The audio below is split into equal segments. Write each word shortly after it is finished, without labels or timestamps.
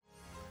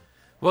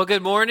Well,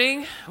 good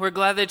morning. We're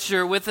glad that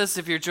you're with us.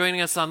 If you're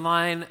joining us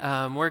online,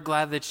 we're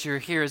glad that you're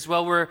here as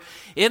well. We're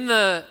in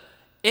the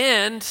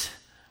end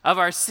of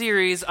our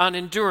series on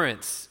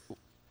endurance.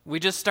 We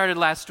just started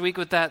last week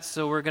with that,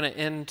 so we're going to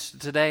end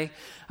today.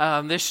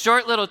 This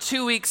short little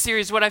 2-week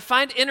series. What I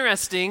find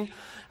interesting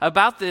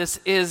about this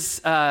is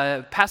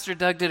Pastor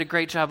Doug did a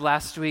great job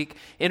last week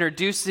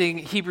introducing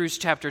Hebrews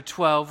chapter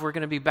 12. We're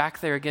going to be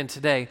back there again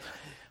today.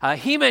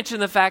 He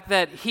mentioned the fact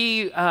that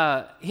he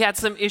had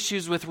some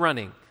issues with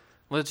running.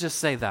 Let's just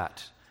say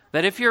that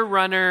if you're a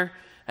runner,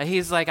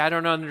 he's like, I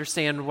don't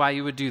understand why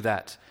you would do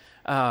that.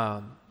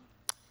 I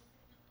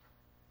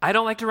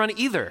don't like to run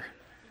either.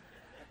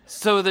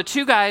 So the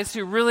two guys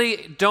who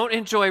really don't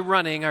enjoy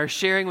running are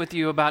sharing with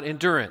you about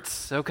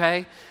endurance,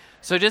 okay?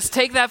 So just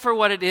take that for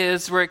what it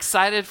is. We're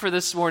excited for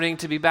this morning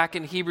to be back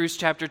in Hebrews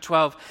chapter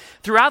 12.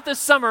 Throughout the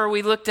summer,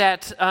 we looked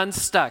at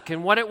Unstuck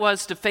and what it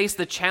was to face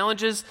the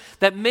challenges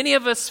that many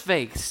of us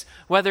face,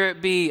 whether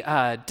it be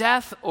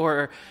death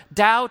or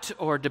doubt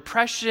or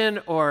depression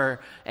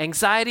or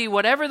anxiety,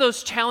 whatever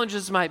those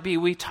challenges might be.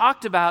 We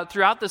talked about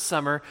throughout the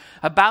summer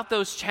about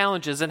those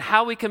challenges and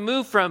how we can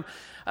move from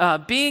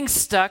being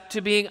stuck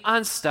to being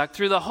unstuck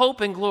through the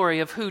hope and glory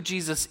of who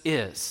Jesus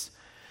is.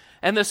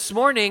 And this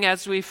morning,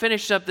 as we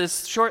finish up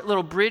this short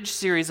little bridge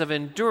series of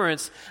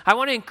endurance, I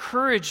want to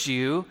encourage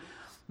you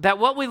that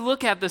what we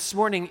look at this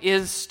morning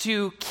is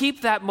to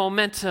keep that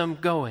momentum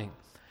going.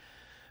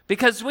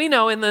 Because we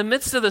know in the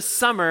midst of the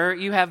summer,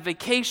 you have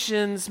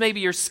vacations,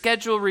 maybe your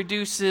schedule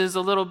reduces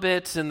a little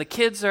bit, and the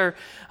kids are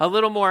a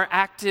little more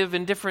active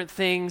in different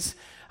things.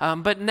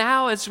 But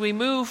now as we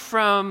move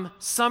from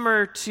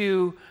summer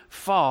to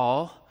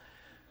fall,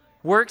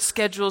 work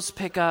schedules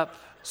pick up,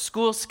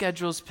 school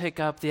schedules pick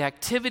up, the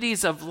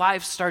activities of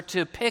life start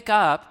to pick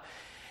up,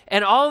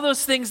 and all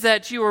those things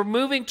that you were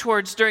moving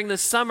towards during the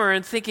summer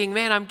and thinking,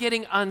 man, I'm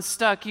getting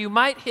unstuck, you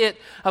might hit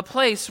a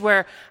place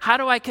where, how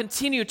do I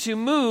continue to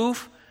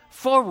move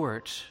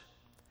forward?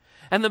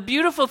 And the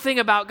beautiful thing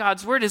about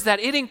God's Word is that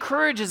it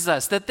encourages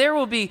us, that there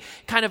will be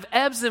kind of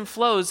ebbs and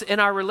flows in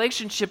our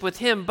relationship with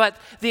Him, but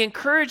the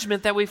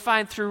encouragement that we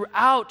find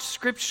throughout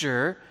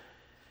Scripture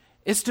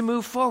is to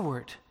move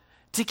forward,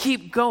 to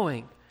keep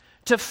going,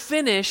 to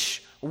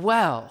finish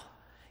well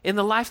in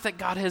the life that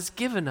God has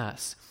given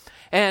us.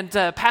 And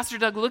Pastor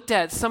Doug looked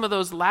at some of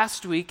those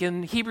last week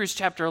in Hebrews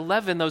chapter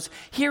 11, those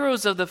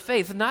heroes of the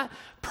faith, not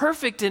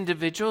perfect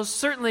individuals,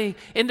 certainly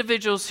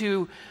individuals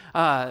who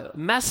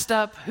messed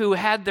up, who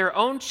had their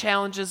own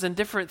challenges and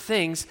different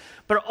things,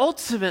 but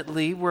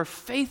ultimately were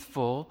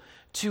faithful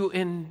to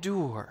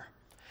endure.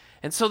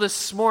 And so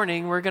this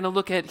morning, we're going to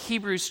look at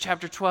Hebrews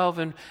chapter 12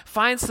 and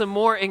find some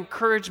more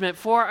encouragement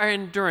for our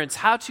endurance,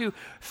 how to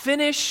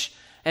finish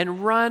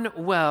and run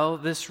well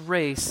this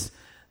race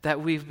that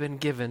we've been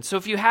given. So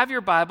if you have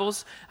your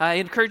Bibles, I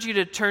encourage you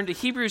to turn to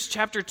Hebrews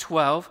chapter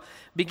 12,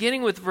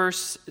 beginning with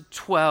verse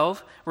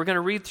 12. We're going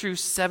to read through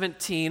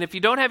 17. If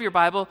you don't have your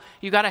Bible,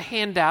 you got a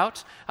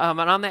handout, and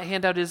on that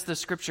handout is the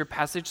scripture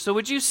passage. So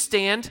would you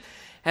stand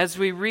as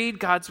we read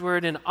God's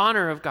word in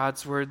honor of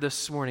God's word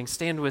this morning?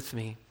 Stand with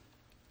me.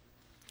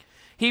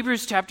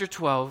 Hebrews chapter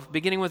 12,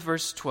 beginning with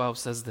verse 12,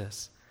 says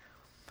this: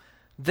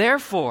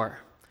 Therefore,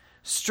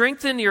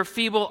 strengthen your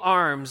feeble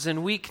arms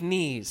and weak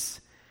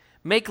knees.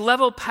 Make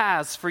level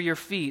paths for your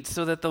feet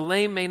so that the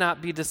lame may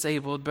not be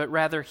disabled, but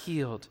rather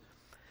healed.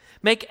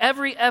 Make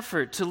every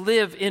effort to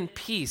live in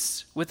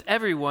peace with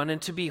everyone and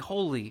to be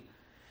holy.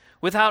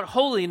 Without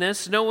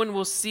holiness, no one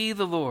will see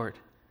the Lord.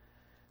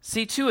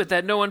 See to it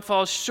that no one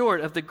falls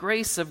short of the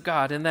grace of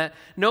God and that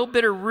no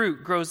bitter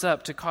root grows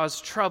up to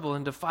cause trouble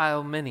and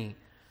defile many.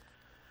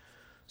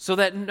 So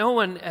that no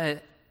one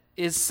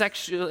is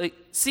sexually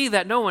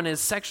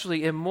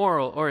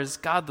immoral or is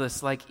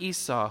godless like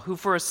Esau, who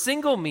for a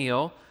single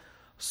meal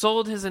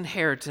sold his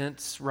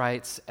inheritance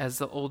rights as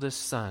the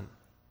oldest son.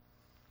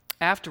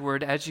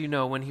 Afterward, as you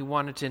know, when he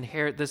wanted to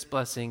inherit this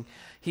blessing,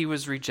 he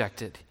was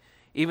rejected.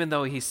 Even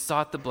though he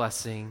sought the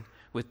blessing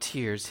with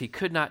tears, he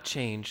could not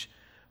change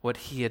what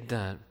he had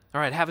done.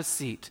 All right, have a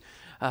seat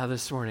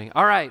this morning.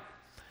 All right.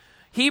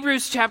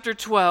 Hebrews chapter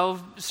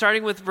 12,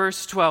 starting with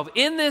verse 12.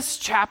 In this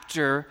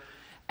chapter,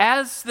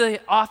 as the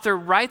author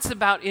writes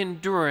about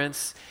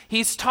endurance,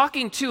 he's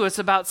talking to us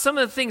about some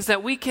of the things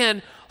that we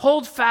can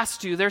hold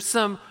fast to. There's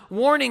some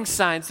warning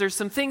signs. There's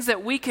some things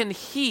that we can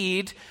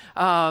heed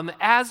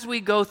as we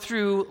go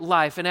through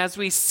life and as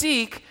we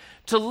seek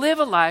to live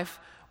a life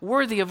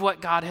worthy of what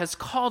God has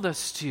called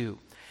us to.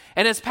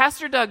 And as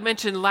Pastor Doug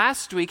mentioned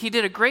last week, he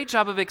did a great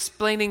job of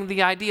explaining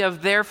the idea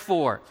of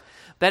therefore.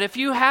 That if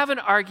you have an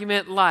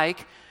argument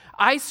like,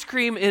 ice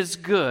cream is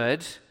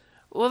good,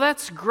 well,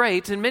 that's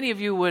great, and many of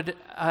you would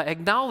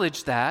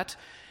acknowledge that.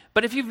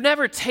 But if you've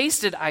never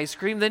tasted ice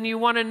cream, then you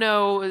want to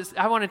know,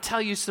 I want to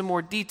tell you some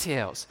more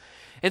details.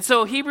 And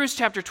so Hebrews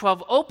chapter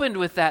 12 opened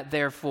with that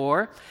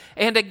therefore,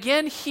 and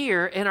again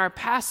here in our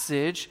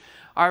passage,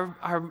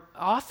 our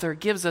author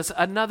gives us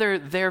another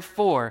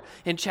therefore.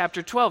 In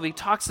chapter 12, he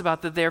talks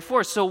about the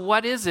therefore. So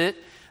what is it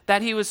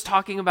that he was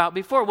talking about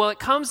before? Well, it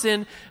comes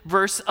in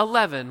verse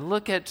 11.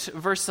 Look at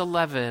verse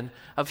 11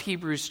 of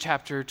Hebrews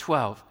chapter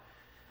 12.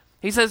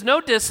 He says, "No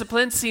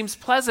discipline seems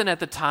pleasant at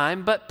the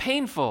time, but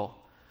painful.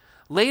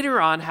 Later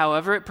on,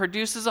 however, it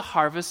produces a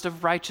harvest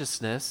of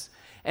righteousness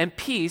and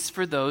peace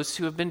for those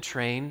who have been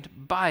trained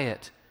by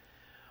it."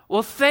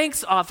 Well,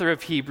 thanks, author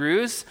of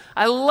Hebrews.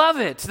 I love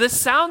it. This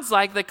sounds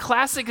like the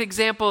classic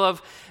example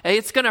of, hey,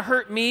 it's going to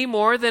hurt me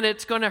more than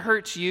it's going to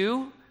hurt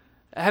you.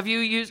 Have you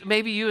used,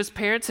 maybe you as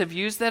parents have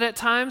used that at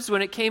times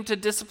when it came to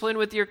discipline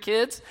with your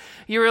kids?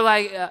 You were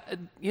like,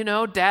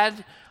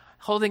 Dad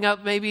holding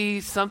up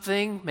maybe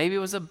something, maybe it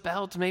was a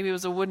belt, maybe it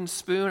was a wooden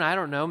spoon, I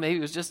don't know, maybe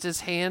it was just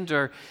his hand,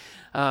 or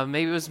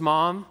maybe it was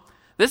Mom.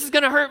 This is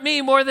going to hurt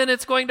me more than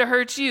it's going to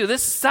hurt you.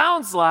 This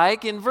sounds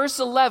like, in verse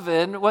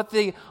 11, what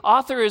the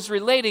author is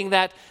relating,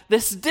 that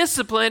this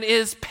discipline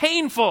is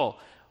painful.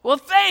 Well,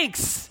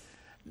 thanks.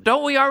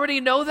 Don't we already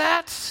know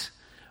that?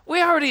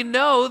 We already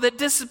know that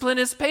discipline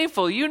is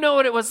painful. You know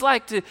what it was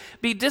like to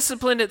be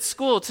disciplined at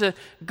school, to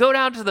go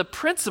down to the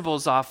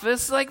principal's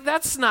office. Like,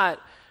 that's not,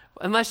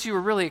 unless you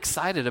were really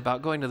excited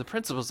about going to the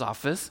principal's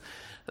office,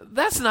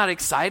 that's not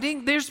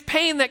exciting. There's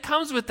pain that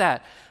comes with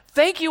that.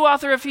 Thank you,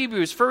 author of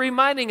Hebrews, for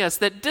reminding us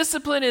that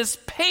discipline is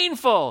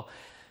painful.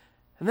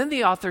 And then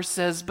the author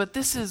says, but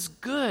this is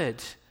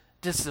good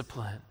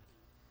discipline.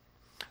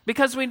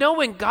 Because we know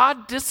when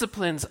God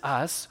disciplines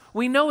us,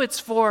 we know it's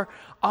for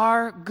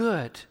our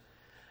good.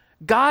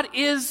 God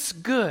is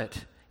good.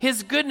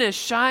 His goodness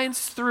shines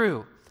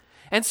through.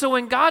 And so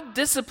when God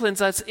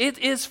disciplines us, it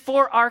is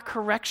for our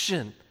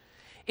correction.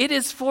 It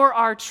is for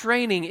our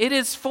training. It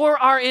is for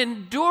our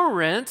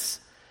endurance,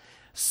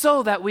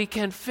 so that we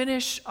can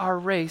finish our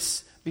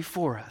race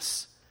before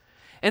us.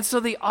 And so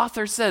the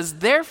author says,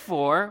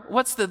 therefore,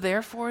 what's the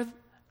therefore?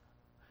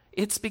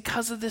 It's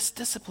because of this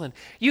discipline.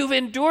 You've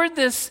endured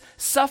this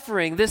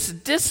suffering, this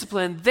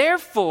discipline.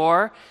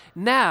 Therefore,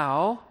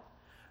 now,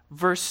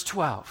 verse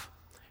 12.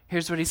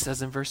 Here's what he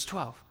says in verse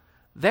 12.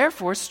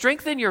 Therefore,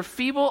 strengthen your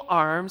feeble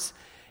arms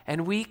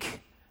and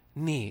weak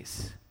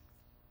knees.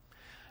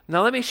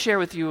 Now, let me share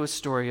with you a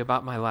story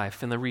about my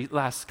life in the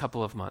last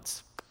couple of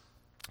months.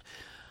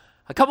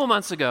 A couple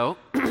months ago,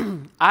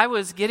 I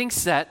was getting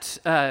set,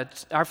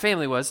 our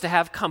family was, to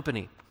have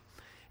company.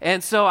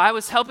 And so I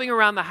was helping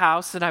around the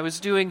house, and I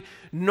was doing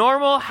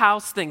normal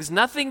house things,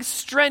 nothing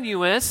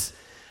strenuous,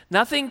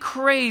 nothing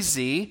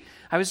crazy.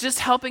 I was just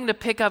helping to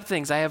pick up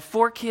things. I have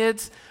 4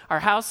 kids. Our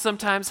house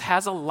sometimes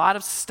has a lot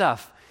of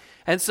stuff.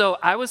 And so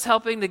I was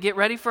helping to get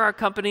ready for our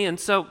company. And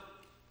so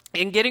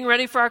in getting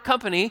ready for our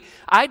company,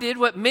 I did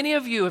what many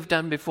of you have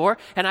done before,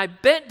 and I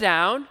bent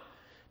down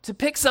to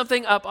pick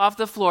something up off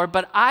the floor,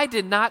 but I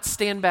did not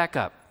stand back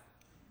up.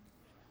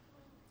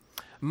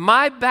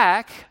 My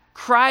back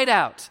cried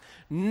out,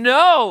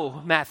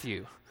 "No,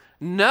 Matthew,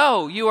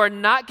 no, you are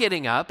not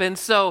getting up." And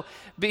so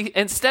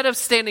instead of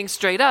standing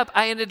straight up,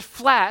 I ended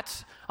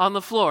flat on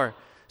the floor,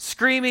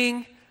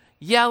 screaming,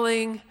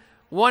 yelling,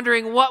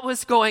 wondering what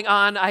was going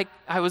on.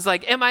 I was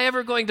like, am I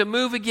ever going to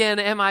move again?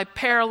 Am I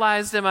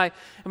paralyzed? Am I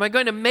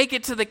going to make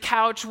it to the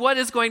couch? What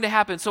is going to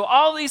happen? So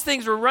all these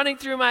things were running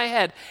through my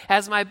head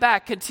as my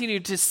back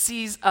continued to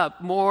seize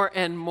up more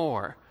and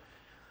more.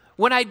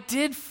 When I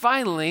did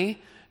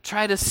finally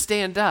try to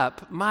stand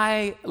up,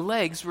 my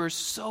legs were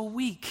so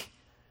weak.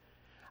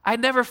 I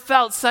never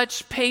felt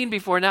such pain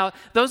before. Now,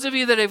 those of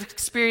you that have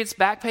experienced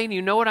back pain,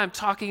 you know what I'm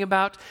talking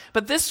about.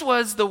 But this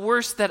was the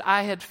worst that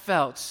I had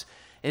felt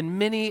in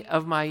many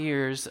of my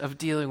years of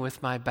dealing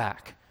with my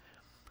back.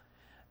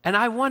 And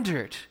I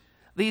wondered,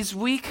 these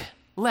weak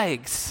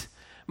legs,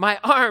 my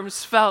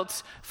arms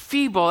felt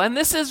feeble. And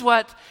this is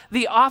what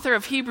the author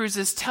of Hebrews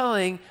is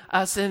telling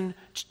us in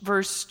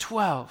verse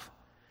 12.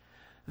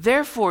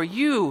 Therefore,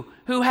 you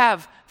who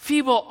have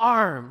feeble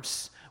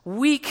arms,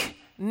 weak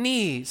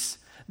knees,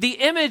 the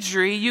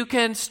imagery you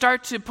can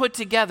start to put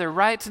together,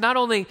 right? Not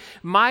only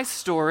my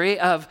story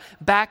of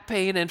back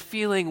pain and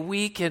feeling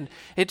weak, and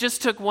it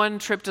just took one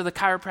trip to the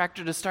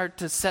chiropractor to start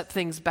to set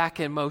things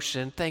back in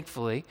motion,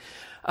 thankfully.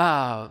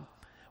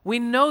 We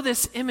know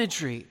this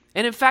imagery.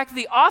 And in fact,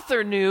 the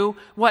author knew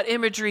what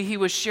imagery he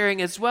was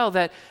sharing as well,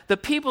 that the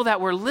people that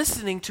were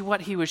listening to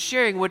what he was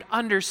sharing would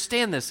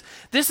understand this.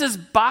 This is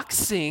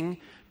boxing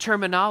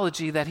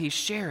terminology that he's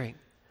sharing.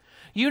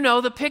 You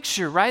know the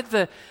picture, right?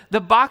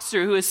 The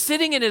boxer who is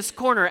sitting in his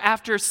corner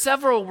after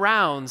several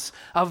rounds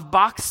of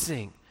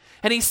boxing.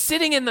 And he's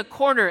sitting in the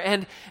corner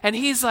and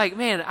he's like,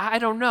 man, I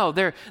don't know.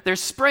 They're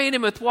spraying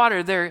him with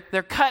water.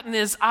 They're cutting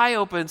his eye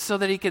open so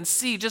that he can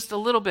see just a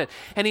little bit.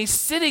 And he's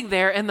sitting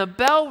there and the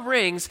bell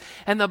rings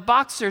and the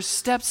boxer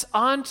steps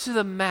onto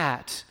the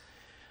mat,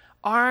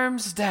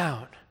 arms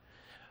down,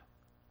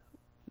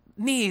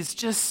 knees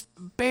just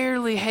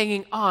barely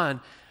hanging on,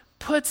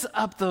 puts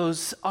up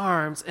those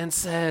arms and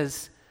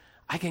says,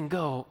 I can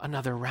go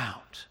another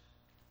round.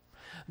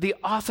 The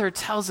author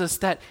tells us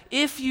that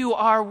if you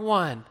are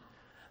one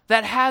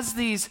that has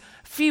these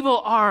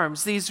feeble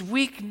arms, these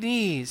weak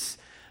knees,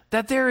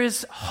 that there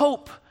is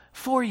hope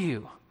for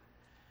you.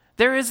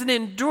 There is an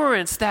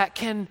endurance that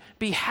can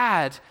be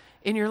had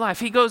in your life.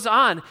 He goes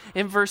on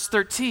in verse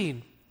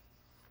 13.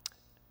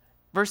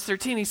 Verse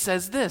 13, he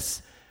says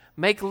this,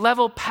 make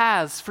level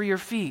paths for your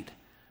feet,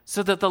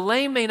 so that the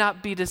lame may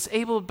not be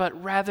disabled,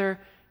 but rather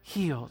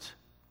healed.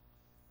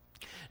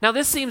 Now,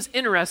 this seems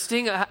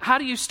interesting. How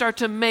do you start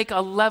to make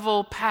a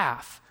level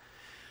path?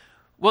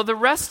 Well, the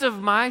rest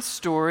of my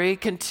story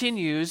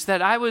continues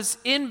that I was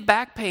in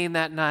back pain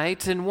that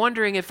night and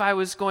wondering if I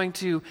was going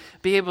to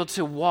be able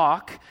to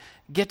walk,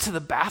 get to the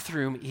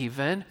bathroom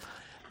even.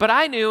 But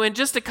I knew in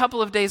just a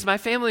couple of days, my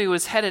family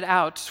was headed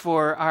out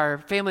for our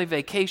family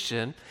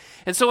vacation.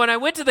 And so when I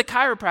went to the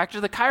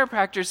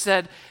chiropractor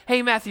said,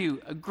 hey,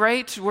 Matthew,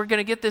 great, we're going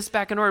to get this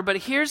back in order, but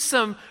here's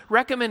some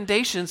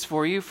recommendations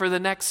for you for the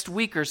next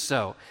week or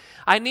so.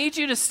 I need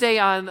you to stay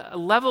on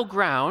level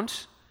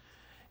ground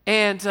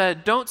and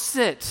don't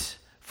sit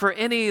for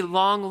any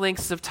long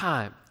lengths of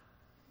time.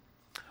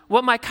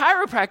 Well, my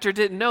chiropractor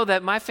didn't know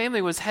that my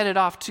family was headed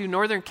off to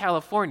Northern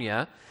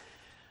California.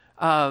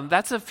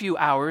 That's a few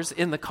hours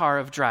in the car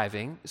of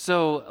driving.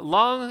 So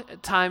long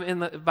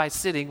time by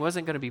sitting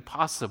wasn't going to be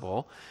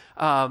possible.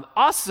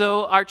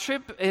 Also, our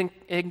trip,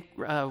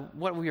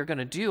 what we were going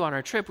to do on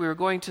our trip, we were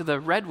going to the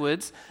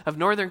redwoods of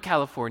Northern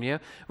California.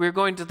 We were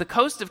going to the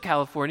coast of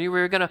California. We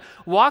were going to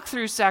walk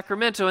through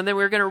Sacramento, and then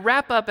we were going to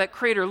wrap up at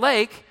Crater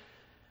Lake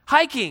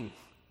hiking.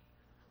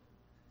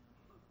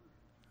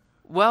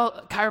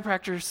 Well,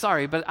 chiropractor,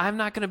 sorry, but I'm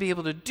not going to be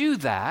able to do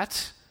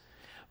that.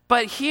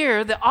 But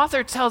here, the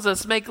author tells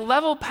us, make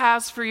level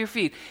paths for your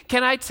feet.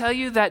 Can I tell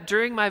you that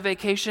during my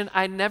vacation,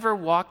 I never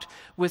walked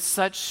with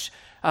such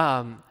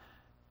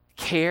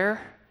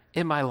care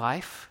in my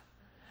life?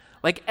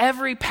 Like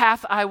every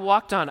path I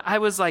walked on, I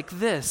was like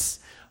this.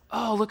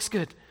 Oh, looks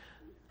good.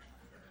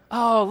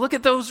 Oh, look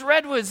at those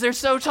redwoods. They're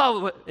so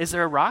tall. Is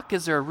there a rock?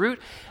 Is there a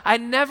root? I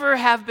never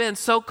have been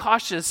so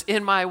cautious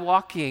in my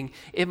walking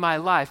in my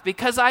life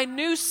because I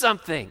knew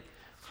something.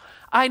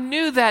 I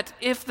knew that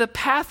if the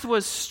path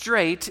was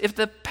straight, if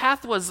the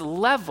path was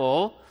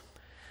level,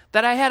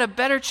 that I had a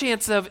better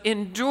chance of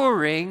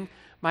enduring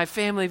my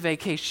family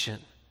vacation,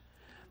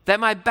 that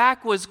my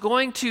back was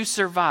going to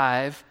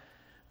survive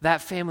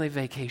that family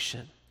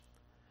vacation.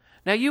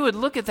 Now, you would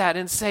look at that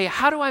and say,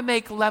 how do I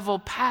make level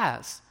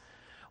paths?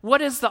 What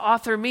does the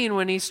author mean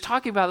when he's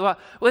talking about,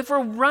 well, if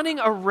we're running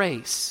a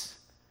race,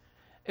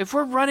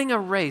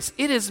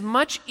 it is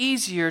much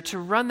easier to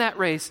run that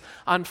race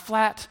on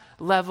flat,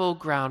 level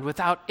ground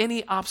without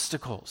any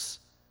obstacles.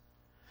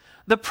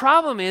 The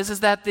problem is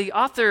that the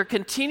author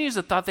continues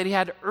a thought that he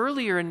had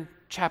earlier in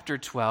chapter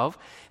 12,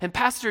 and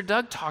Pastor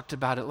Doug talked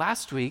about it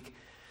last week,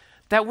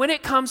 that when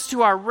it comes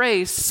to our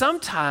race,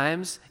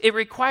 sometimes it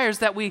requires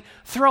that we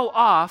throw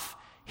off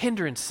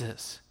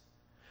hindrances,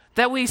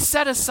 that we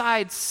set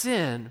aside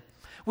sin.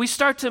 We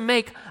start to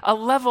make a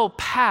level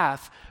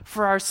path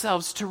for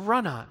ourselves to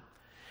run on.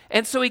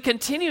 And so he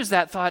continues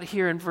that thought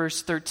here in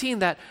verse 13,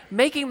 that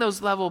making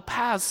those level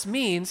paths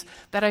means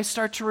that I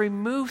start to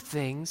remove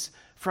things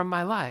from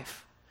my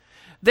life.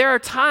 There are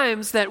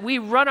times that we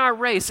run our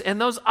race and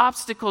those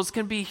obstacles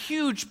can be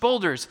huge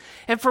boulders.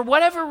 And for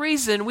whatever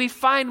reason, we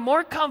find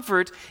more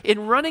comfort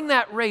in running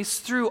that race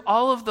through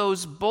all of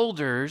those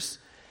boulders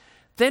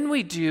than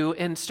we do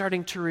in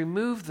starting to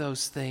remove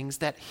those things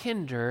that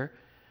hinder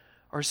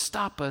or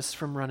stop us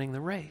from running the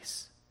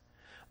race.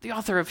 The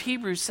author of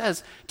Hebrews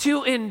says,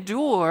 to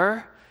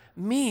endure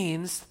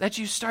means that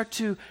you start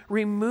to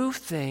remove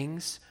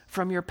things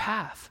from your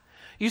path.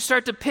 You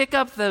start to pick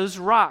up those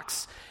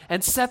rocks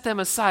and set them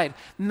aside,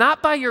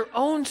 not by your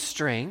own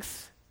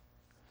strength,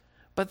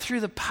 but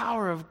through the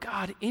power of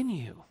God in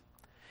you.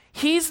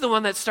 He's the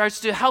one that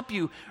starts to help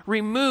you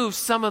remove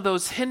some of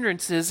those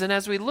hindrances. And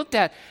as we looked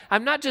at,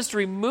 I'm not just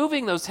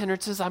removing those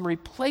hindrances, I'm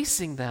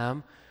replacing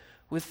them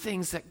with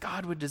things that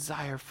God would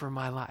desire for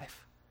my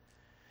life.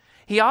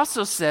 He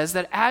also says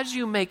that as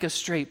you make a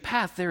straight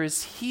path, there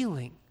is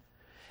healing.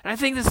 And I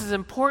think this is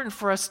important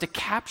for us to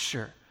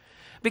capture,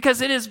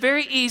 because it is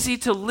very easy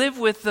to live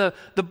with the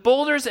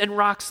boulders and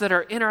rocks that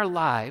are in our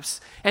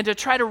lives and to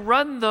try to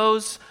run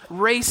those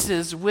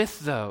races with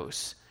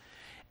those.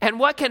 And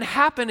what can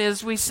happen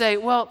is we say,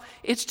 well,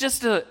 it's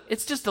just a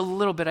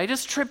little bit. I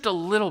just tripped a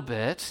little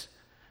bit.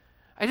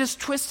 I just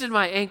twisted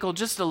my ankle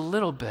just a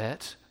little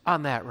bit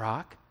on that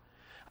rock.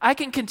 I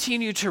can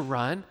continue to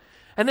run.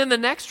 And then the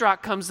next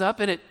rock comes up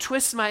and it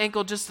twists my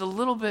ankle just a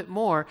little bit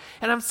more.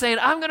 And I'm saying,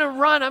 I'm going to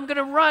run.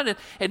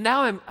 And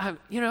now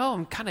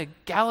I'm kind of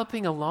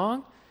galloping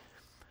along.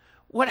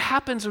 What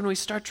happens when we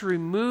start to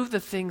remove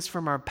the things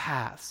from our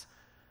paths?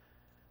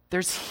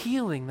 There's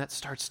healing that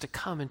starts to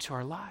come into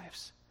our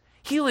lives.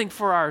 Healing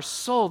for our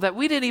soul that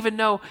we didn't even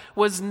know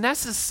was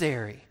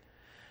necessary.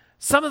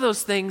 Some of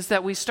those things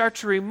that we start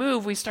to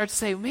remove, we start to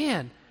say,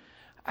 man,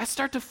 I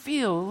start to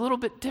feel a little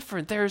bit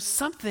different. There's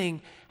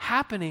something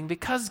happening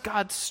because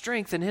God's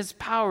strength and his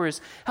power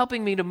is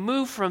helping me to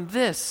move from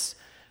this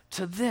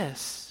to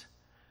this.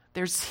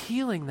 There's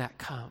healing that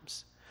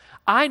comes.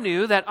 I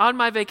knew that on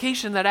my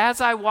vacation that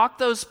as I walked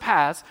those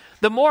paths,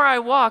 the more I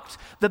walked,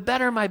 the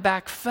better my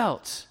back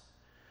felt.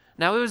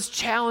 Now, it was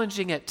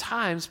challenging at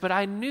times, but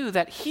I knew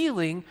that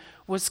healing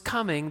was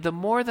coming, the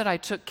more that I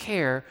took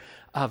care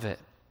of it.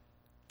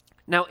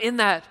 Now, in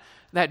that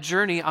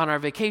journey on our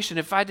vacation,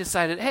 if I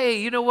decided, hey,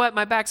 you know what,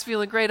 my back's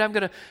feeling great, I'm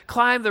going to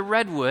climb the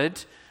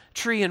redwood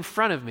tree in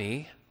front of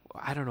me,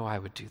 I don't know why I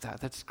would do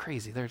that. That's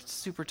crazy. They're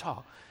super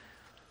tall.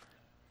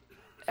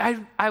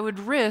 I would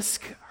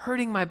risk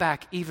hurting my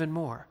back even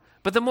more.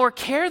 But the more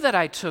care that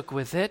I took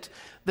with it,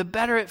 the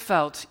better it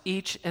felt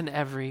each and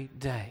every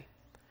day.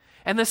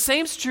 And the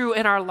same's true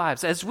in our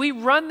lives. As we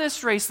run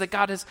this race that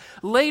God has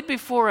laid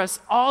before us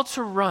all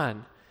to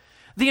run,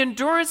 the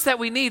endurance that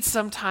we need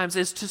sometimes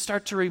is to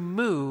start to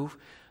remove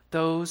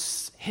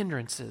those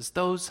hindrances,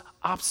 those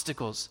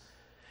obstacles,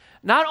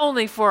 not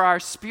only for our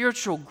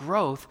spiritual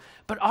growth,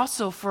 but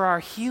also for our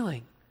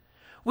healing.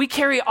 We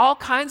carry all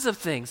kinds of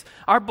things.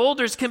 Our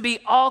boulders can be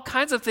all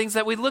kinds of things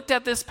that we looked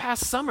at this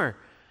past summer.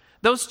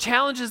 Those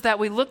challenges that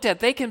we looked at,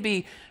 they can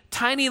be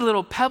tiny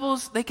little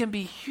pebbles, they can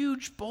be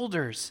huge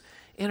boulders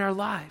in our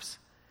lives.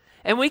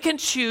 And we can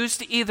choose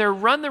to either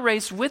run the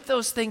race with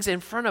those things in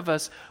front of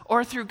us,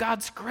 or through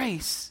God's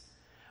grace,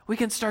 we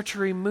can start to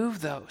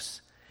remove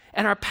those.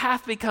 And our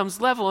path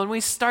becomes level, and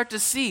we start to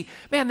see,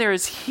 man, there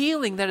is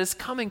healing that is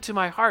coming to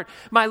my heart.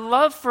 My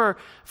love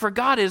for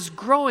God is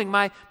growing,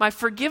 my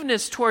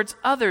forgiveness towards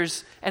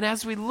others. And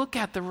as we look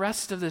at the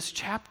rest of this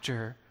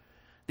chapter,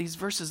 these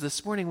verses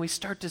this morning, we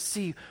start to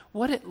see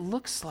what it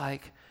looks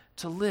like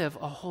to live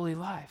a holy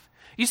life.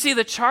 You see,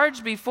 the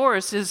charge before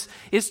us is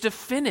to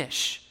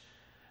finish.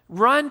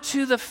 Run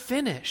to the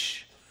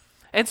finish.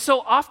 And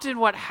so often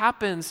what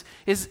happens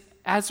is,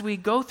 as we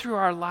go through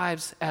our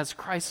lives as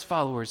Christ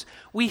followers,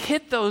 we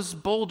hit those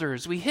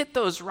boulders, we hit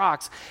those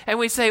rocks, and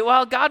we say,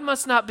 well, God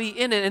must not be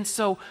in it. And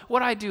so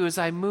what I do is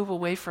I move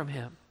away from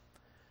him.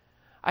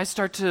 I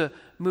start to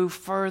move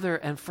further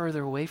and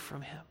further away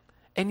from him.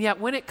 And yet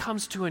when it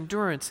comes to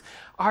endurance,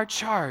 our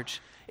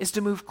charge is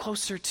to move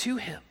closer to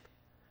him,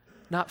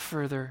 not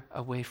further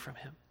away from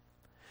him.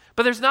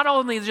 But there's not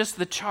only just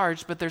the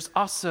charge, but there's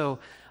also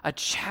a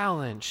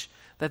challenge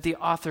that the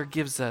author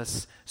gives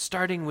us,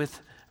 starting with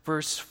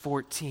verse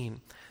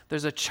 14.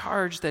 There's a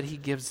charge that he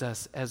gives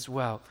us as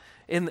well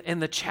in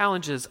the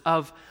challenges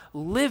of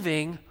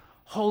living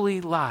holy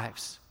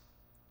lives.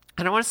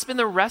 And I want to spend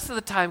the rest of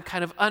the time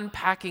kind of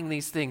unpacking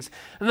these things.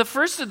 And the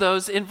first of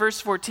those in verse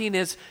 14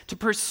 is to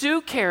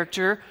pursue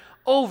character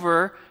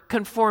over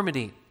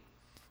conformity.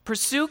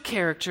 Pursue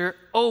character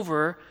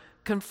over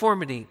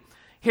conformity.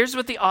 Here's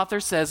what the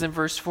author says in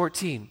verse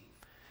 14.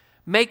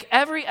 Make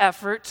every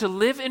effort to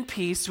live in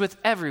peace with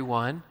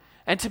everyone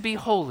and to be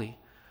holy.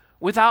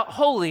 Without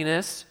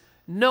holiness,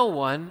 no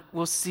one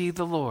will see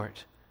the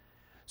Lord.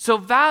 So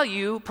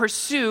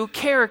pursue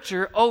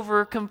character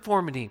over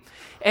conformity.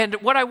 And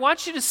what I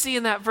want you to see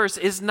in that verse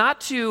is not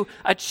to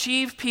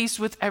achieve peace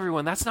with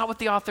everyone. That's not what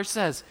the author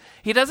says.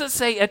 He doesn't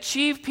say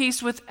achieve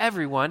peace with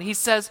everyone. He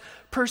says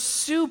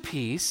pursue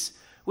peace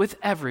with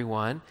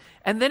everyone.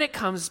 And then it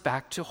comes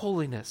back to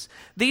holiness.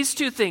 These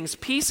two things,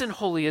 peace and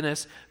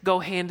holiness, go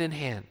hand in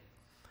hand.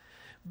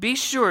 Be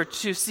sure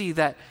to see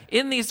that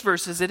in these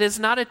verses, it is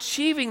not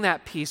achieving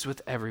that peace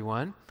with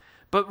everyone,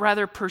 but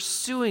rather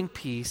pursuing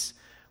peace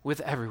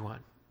with everyone.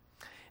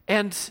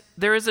 And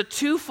there is a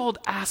twofold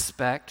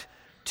aspect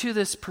to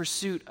this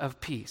pursuit of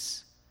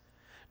peace.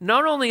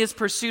 Not only is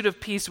pursuit of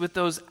peace with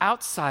those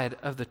outside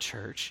of the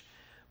church,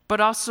 but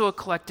also a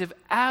collective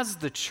as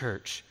the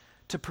church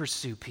to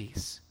pursue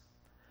peace.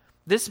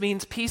 This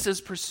means peace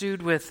is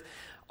pursued with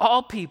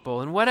all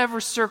people in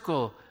whatever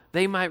circle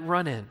they might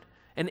run in.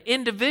 And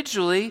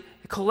individually,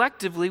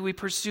 collectively, we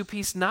pursue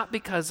peace not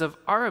because of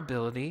our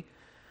ability,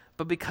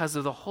 but because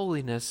of the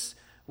holiness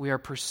we are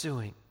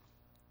pursuing.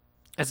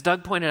 As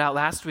Doug pointed out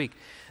last week,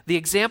 the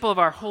example of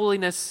our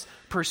holiness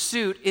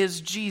pursuit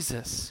is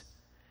Jesus.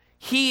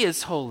 He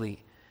is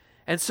holy.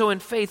 And so in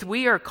faith,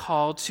 we are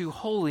called to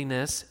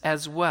holiness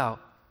as well.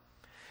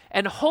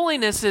 And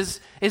holiness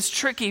is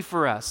tricky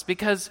for us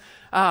because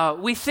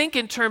we think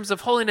in terms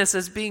of holiness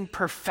as being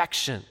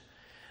perfection.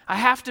 I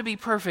have to be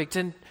perfect.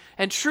 And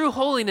true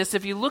holiness,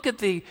 if you look at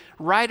the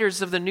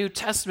writers of the New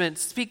Testament,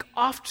 speak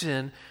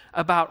often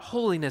about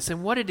holiness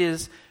and what it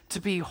is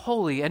to be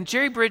holy. And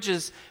Jerry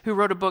Bridges, who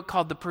wrote a book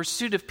called The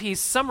Pursuit of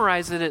Peace,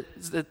 summarized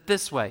it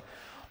this way.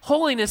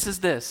 Holiness is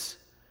this: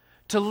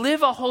 to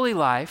live a holy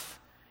life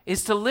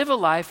is to live a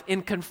life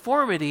in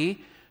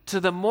conformity to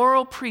the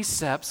moral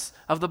precepts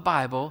of the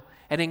Bible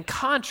and in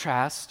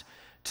contrast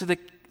to the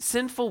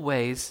sinful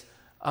ways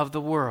of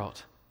the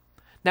world.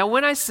 Now,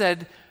 when I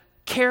said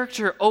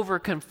character over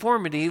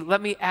conformity,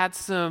 let me add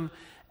some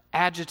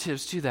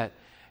adjectives to that.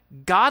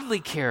 Godly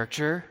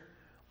character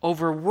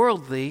over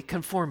worldly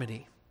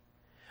conformity.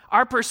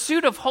 Our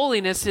pursuit of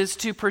holiness is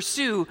to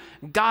pursue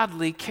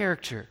godly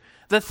character,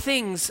 the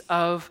things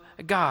of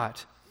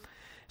God.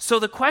 So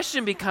the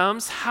question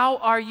becomes, how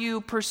are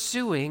you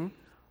pursuing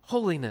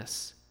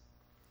holiness?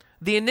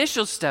 The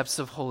initial steps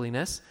of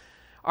holiness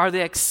are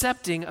the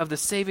accepting of the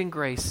saving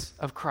grace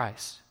of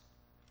Christ.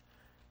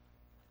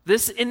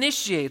 This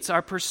initiates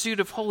our pursuit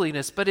of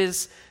holiness, but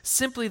is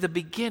simply the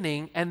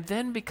beginning and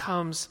then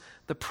becomes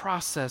the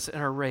process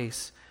in our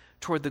race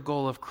toward the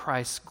goal of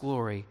Christ's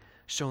glory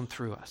shown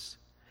through us.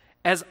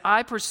 As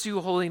I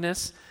pursue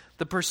holiness,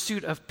 the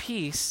pursuit of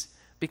peace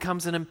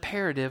becomes an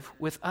imperative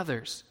with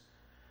others.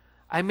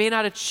 I may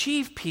not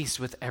achieve peace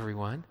with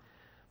everyone,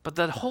 but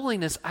the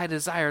holiness I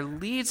desire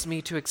leads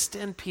me to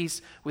extend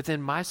peace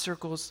within my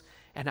circles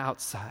and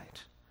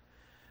outside.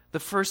 The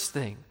first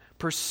thing,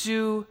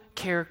 pursue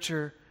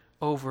character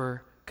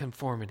over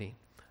conformity.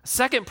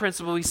 Second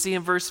principle we see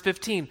in verse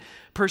 15,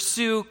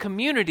 pursue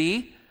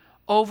community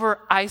over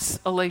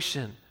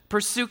isolation.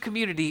 Pursue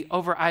community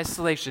over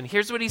isolation.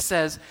 Here's what he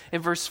says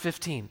in verse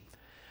 15.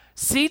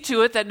 See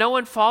to it that no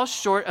one falls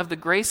short of the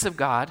grace of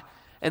God,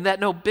 and that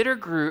no bitter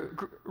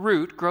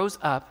root grows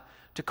up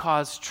to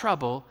cause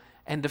trouble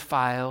and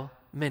defile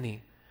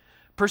many.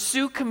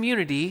 Pursue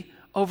community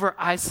over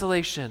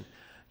isolation.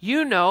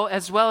 You know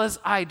as well as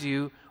I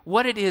do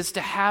what it is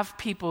to have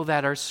people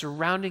that are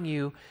surrounding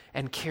you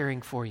and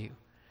caring for you.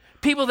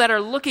 People that are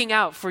looking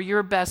out for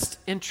your best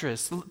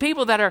interests.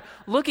 People that are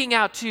looking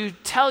out to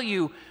tell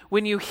you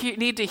when you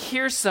need to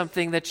hear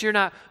something that you're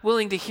not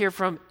willing to hear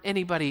from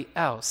anybody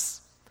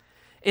else.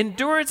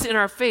 Endurance in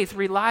our faith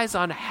relies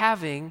on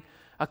having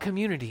a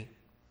community.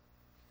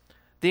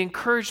 The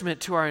encouragement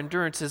to our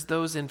endurance is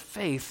those in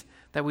faith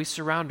that we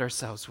surround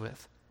ourselves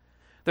with.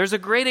 There's a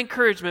great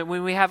encouragement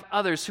when we have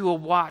others who will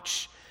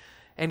watch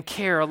and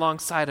care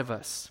alongside of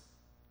us.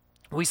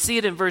 We see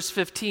it in verse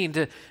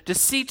 15, to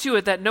see to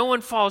it that no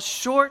one falls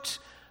short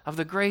of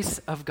the grace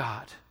of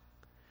God.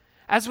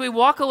 As we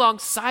walk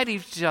alongside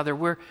each other,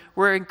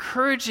 we're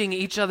encouraging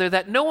each other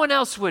that no one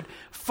else would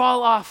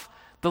fall off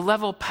the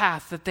level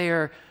path that they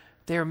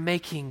are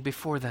making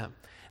before them.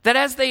 That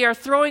as they are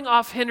throwing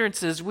off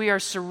hindrances, we are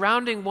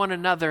surrounding one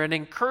another and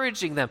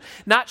encouraging them,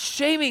 not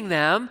shaming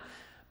them,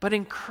 but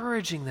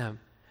encouraging them.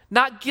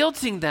 Not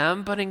guilting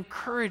them, but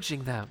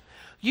encouraging them.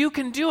 You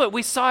can do it.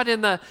 We saw it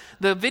in the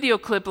video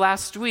clip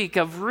last week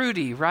of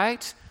Rudy,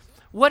 right?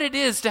 What it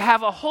is to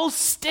have a whole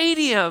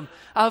stadium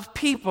of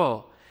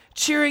people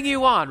cheering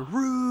you on.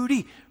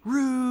 Rudy,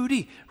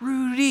 Rudy,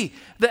 Rudy.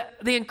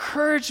 The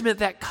encouragement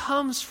that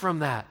comes from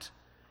that.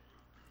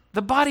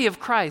 The body of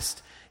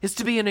Christ is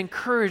to be an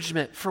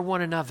encouragement for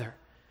one another.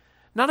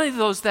 Not only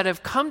those that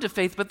have come to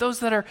faith, but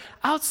those that are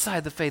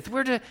outside the faith.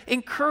 We're to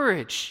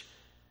encourage,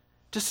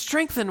 to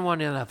strengthen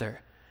one another.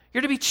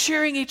 You're to be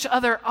cheering each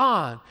other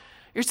on.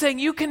 You're saying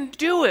you can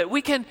do it.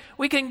 We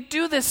can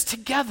do this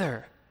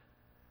together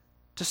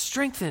to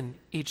strengthen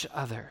each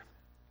other.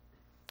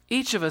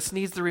 Each of us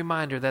needs the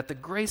reminder that the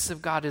grace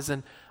of God is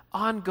an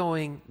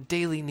ongoing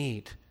daily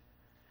need.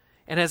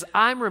 And as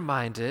I'm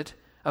reminded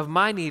of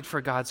my need for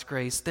God's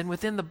grace, then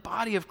within the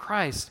body of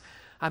Christ,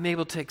 I'm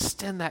able to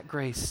extend that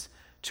grace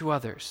to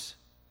others.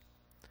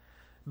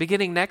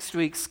 Beginning next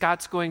week,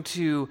 Scott's going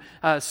to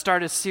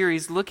start a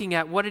series looking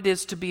at what it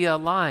is to be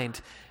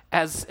aligned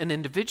as an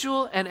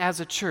individual and as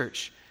a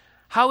church.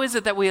 How is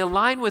it that we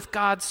align with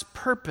God's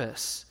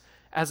purpose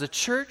as a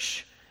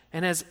church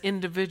and as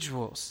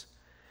individuals?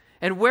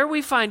 And where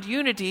we find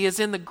unity is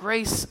in the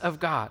grace of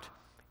God.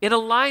 It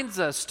aligns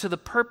us to the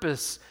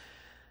purpose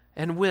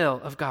and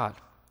will of God.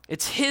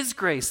 It's His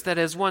grace that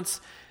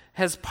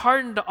has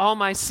pardoned all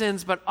my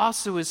sins, but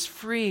also is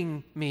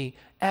freeing me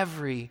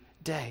every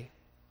day.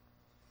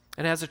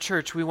 And as a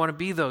church, we want to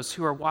be those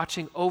who are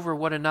watching over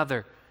one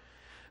another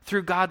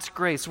through God's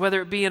grace,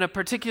 whether it be in a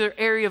particular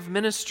area of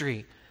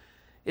ministry,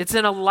 it's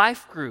in a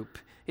life group,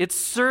 it's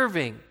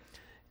serving.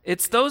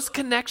 It's those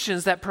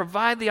connections that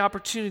provide the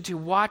opportunity to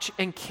watch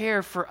and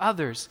care for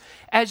others.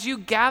 As you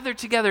gather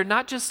together,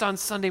 not just on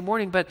Sunday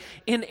morning, but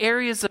in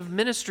areas of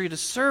ministry to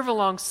serve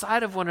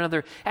alongside of one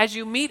another. As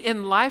you meet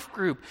in life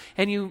group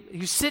and you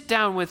sit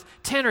down with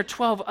 10 or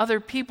 12 other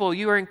people,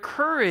 you are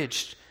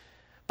encouraged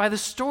by the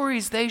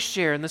stories they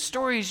share and the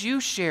stories you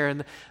share.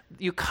 And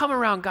you come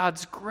around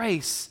God's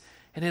grace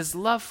and His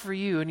love for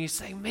you, and you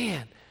say,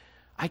 man,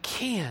 I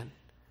can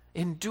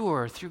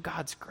endure through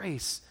God's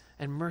grace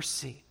and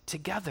mercy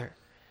together.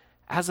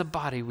 As a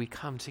body, we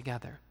come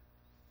together.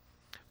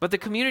 But the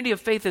community of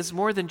faith is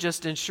more than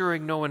just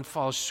ensuring no one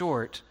falls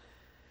short.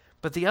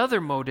 But the other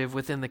motive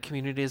within the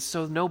community is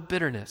so no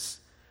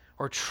bitterness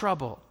or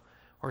trouble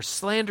or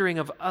slandering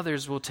of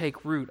others will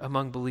take root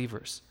among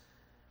believers.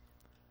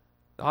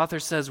 The author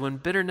says when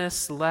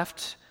bitterness is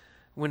left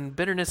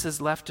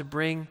to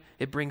bring,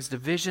 it brings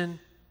division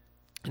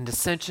and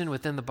dissension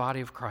within the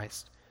body of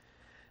Christ.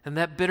 And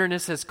that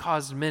bitterness has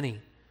caused many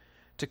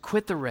to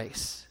quit the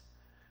race,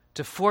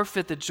 to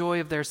forfeit the joy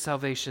of their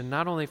salvation,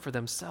 not only for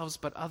themselves,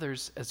 but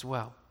others as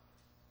well.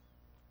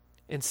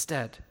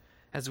 Instead,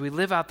 as we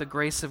live out the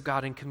grace of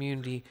God in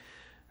community,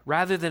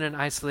 rather than in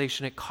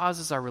isolation, it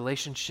causes our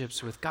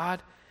relationships with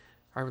God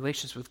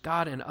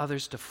and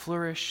others to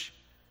flourish.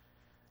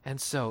 And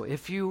so,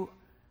 if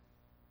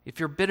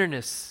your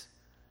bitterness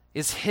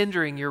is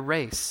hindering your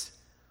race,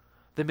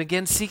 then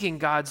begin seeking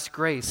God's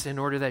grace in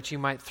order that you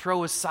might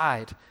throw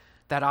aside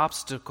that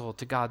obstacle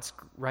to God's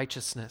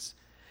righteousness.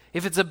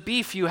 If it's a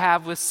beef you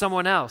have with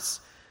someone else,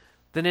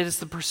 then it is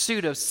the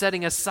pursuit of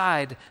setting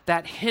aside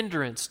that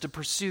hindrance to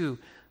pursue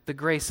the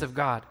grace of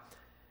God.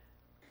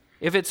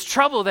 if it's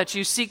trouble that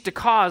you seek to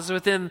cause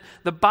within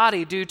the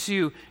body due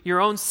to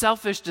your own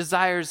selfish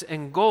desires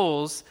and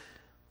goals,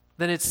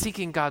 then it's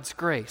seeking God's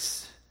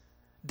grace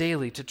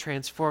daily to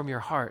transform your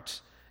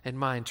heart and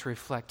mind to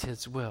reflect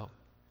His will.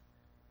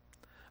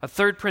 A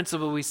third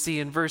principle we see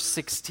in verse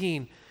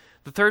 16.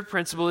 The third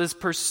principle is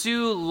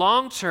pursue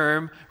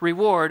long-term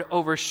reward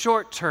over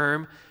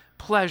short-term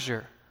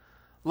pleasure.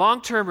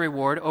 Long-term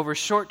reward over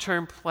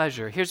short-term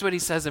pleasure. Here's what he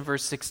says in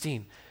verse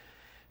 16.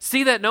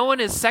 See that no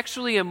one is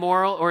sexually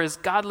immoral or is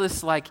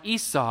godless like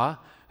Esau,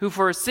 who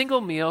for a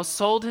single meal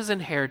sold his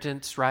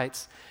inheritance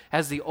rights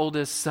as the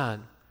oldest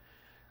son.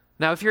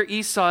 Now, if you're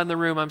Esau in the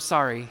room, I'm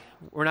sorry.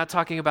 We're not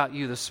talking about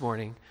you this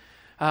morning.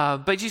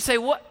 But you say,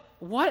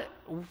 what's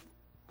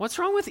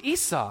wrong with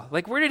Esau?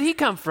 Like, where did he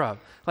come from?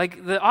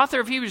 Like, the author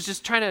of Hebrews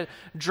just trying to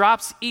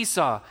drops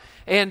Esau.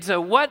 And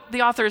what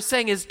the author is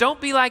saying is, don't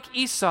be like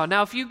Esau.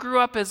 Now, if you grew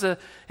up in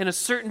a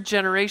certain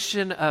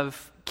generation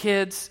of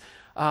kids,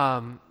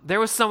 there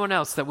was someone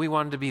else that we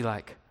wanted to be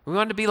like. We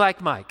wanted to be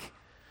like Mike.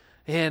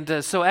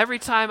 And so every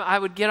time I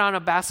would get on a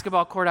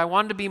basketball court, I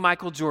wanted to be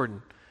Michael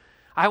Jordan.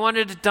 I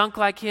wanted to dunk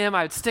like him.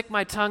 I would stick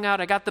my tongue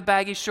out. I got the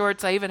baggy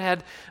shorts. I even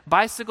had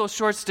bicycle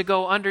shorts to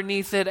go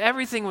underneath it.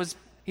 Everything was,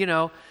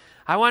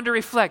 I wanted to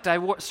reflect. I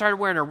started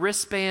wearing a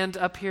wristband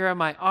up here on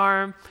my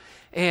arm.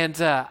 And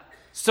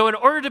so in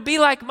order to be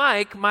like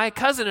Mike, my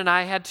cousin and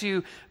I had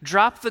to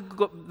drop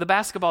the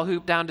basketball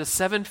hoop down to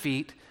 7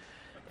 feet.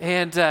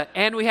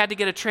 And we had to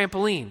get a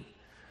trampoline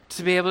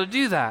to be able to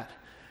do that.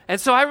 And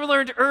so I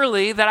learned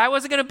early that I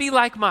wasn't going to be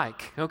like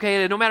Mike,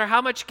 okay? No matter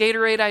how much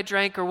Gatorade I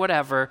drank or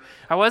whatever,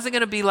 I wasn't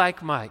going to be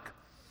like Mike.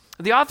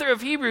 The author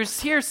of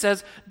Hebrews here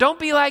says, don't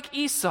be like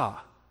Esau.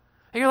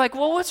 And you're like,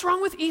 well, what's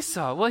wrong with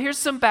Esau? Well, here's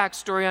some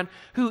backstory on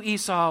who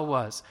Esau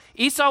was.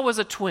 Esau was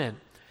a twin.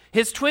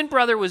 His twin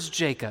brother was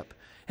Jacob.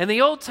 In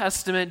the Old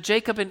Testament,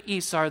 Jacob and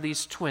Esau are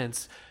these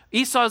twins.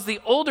 Esau is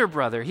the older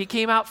brother. He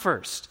came out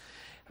first.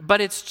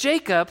 But it's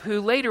Jacob who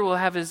later will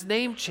have his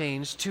name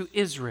changed to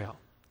Israel.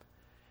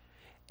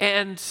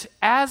 And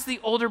as the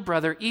older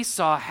brother,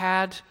 Esau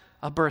had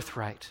a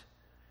birthright.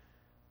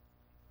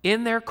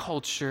 In their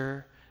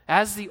culture,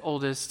 as the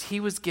oldest, he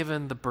was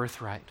given the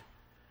birthright.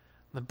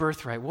 The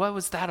birthright, what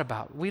was that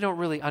about? We don't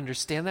really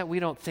understand that. We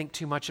don't think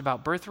too much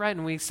about birthright.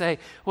 And we say,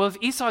 well, if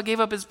Esau gave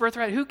up his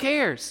birthright, who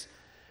cares?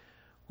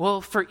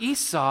 Well, for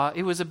Esau,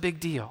 it was a big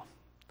deal.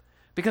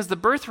 Because the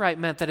birthright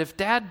meant that if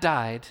dad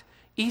died,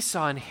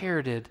 Esau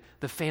inherited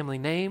the family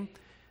name,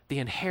 the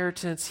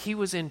inheritance. He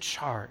was in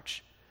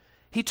charge.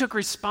 He took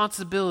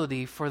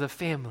responsibility for the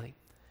family.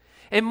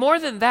 And more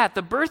than that,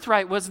 the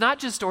birthright was not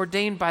just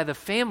ordained by the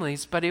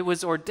families, but it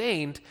was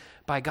ordained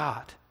by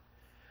God.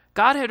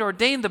 God had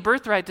ordained the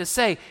birthright to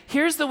say,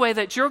 here's the way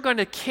that you're going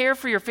to care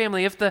for your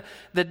family. If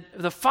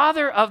the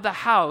father of the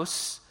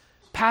house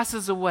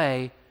passes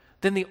away,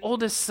 then the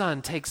oldest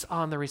son takes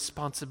on the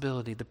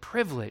responsibility, the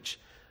privilege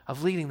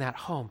of leading that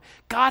home.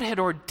 God had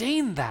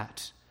ordained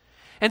that.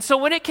 And so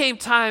when it came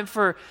time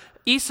for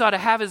Esau to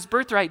have his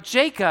birthright,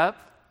 Jacob,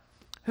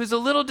 who's a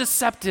little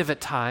deceptive at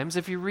times,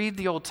 if you read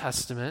the Old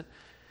Testament,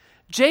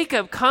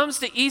 Jacob comes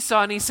to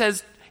Esau and he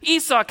says,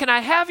 Esau, can I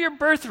have your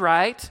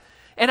birthright?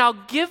 And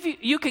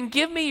you can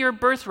give me your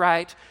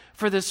birthright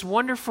for this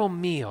wonderful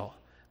meal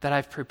that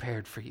I've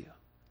prepared for you.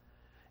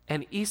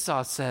 And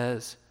Esau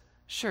says,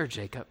 sure,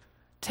 Jacob,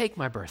 take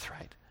my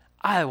birthright.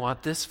 I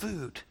want this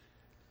food.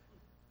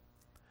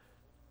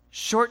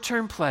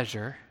 Short-term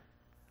pleasure,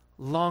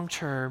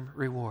 long-term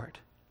reward.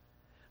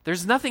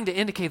 There's nothing to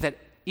indicate that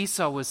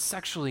Esau was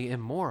sexually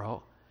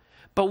immoral,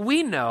 but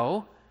we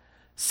know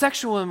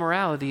sexual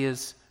immorality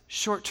is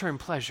short-term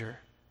pleasure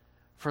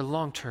for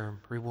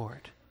long-term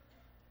reward.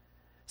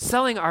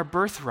 Selling our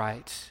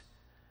birthright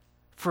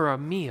for a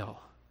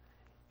meal,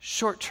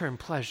 short-term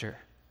pleasure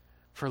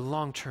for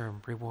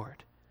long-term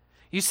reward.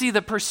 You see,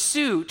 the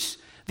pursuit,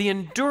 the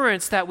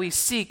endurance that we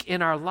seek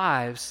in our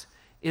lives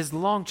is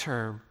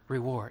long-term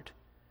reward,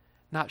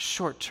 not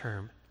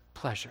short-term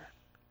pleasure.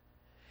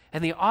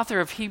 And the author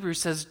of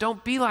Hebrews says,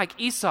 don't be like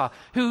Esau,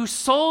 who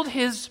sold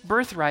his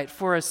birthright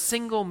for a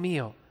single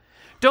meal.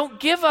 Don't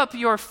give up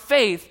your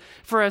faith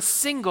for a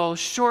single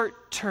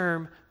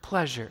short-term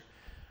pleasure.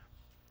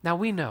 Now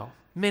we know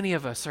many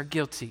of us are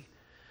guilty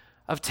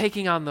of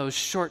taking on those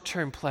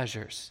short-term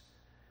pleasures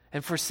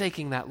and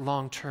forsaking that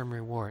long-term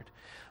reward.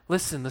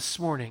 Listen, this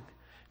morning,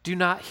 do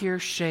not hear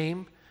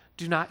shame,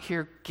 do not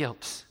hear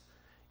guilt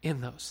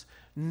in those.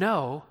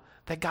 Know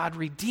that God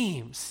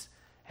redeems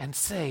and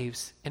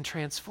saves and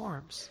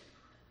transforms.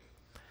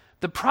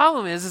 The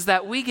problem is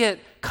that we get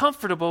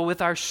comfortable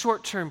with our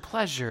short-term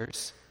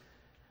pleasures,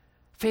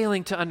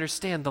 failing to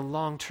understand the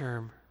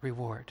long-term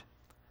reward.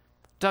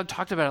 Doug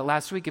talked about it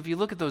last week. If you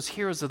look at those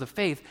heroes of the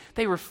faith,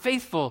 they were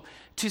faithful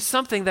to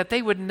something that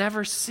they would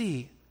never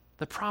see,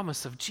 the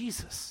promise of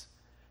Jesus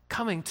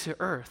coming to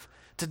earth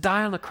to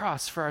die on the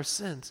cross for our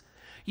sins.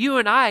 You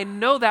and I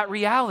know that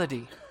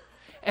reality.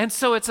 And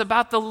so it's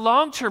about the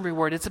long-term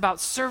reward. It's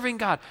about serving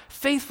God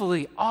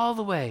faithfully all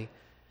the way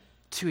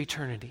to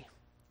eternity.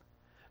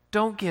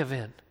 Don't give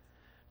in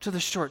to the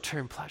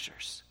short-term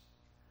pleasures.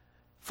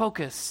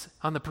 Focus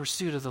on the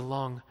pursuit of the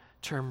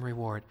long-term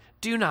reward.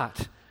 Do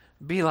not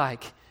be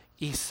like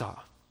Esau.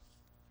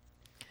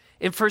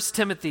 In 1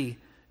 Timothy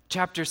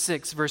chapter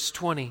 6, verse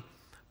 20,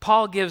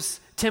 Paul gives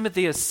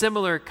Timothy a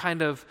similar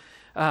kind of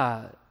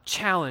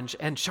challenge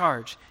and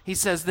charge. He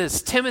says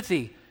this,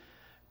 Timothy,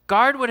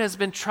 guard what has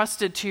been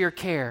trusted to your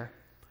care.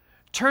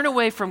 Turn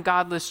away from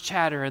godless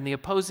chatter and the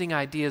opposing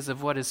ideas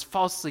of what is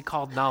falsely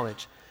called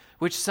knowledge,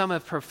 which some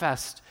have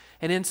professed,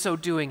 and in so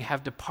doing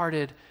have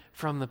departed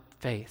from the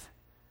faith.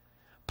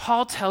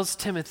 Paul tells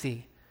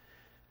Timothy,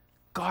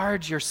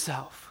 guard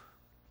yourself.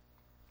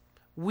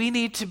 We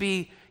need to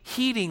be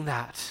heeding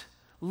that,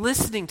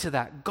 listening to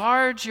that.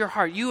 Guard your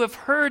heart. You have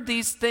heard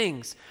these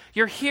things.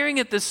 You're hearing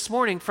it this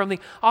morning from the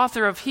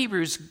author of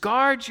Hebrews.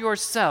 Guard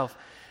yourself,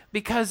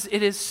 because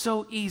it is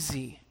so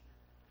easy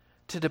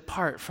to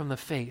depart from the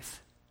faith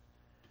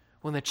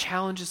when the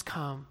challenges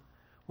come,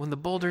 when the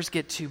boulders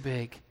get too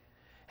big,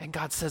 and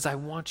God says, I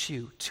want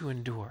you to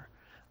endure.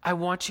 I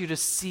want you to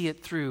see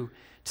it through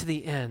to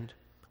the end.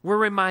 We're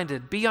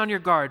reminded, be on your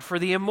guard, for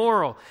the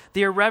immoral,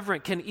 the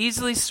irreverent can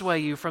easily sway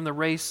you from the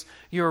race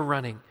you're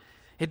running.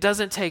 It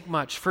doesn't take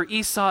much. For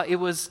Esau, it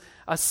was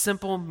a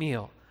simple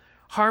meal,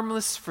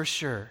 harmless for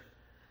sure,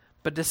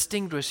 but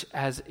distinguished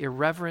as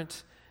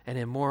irreverent and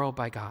immoral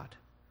by God.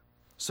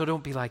 So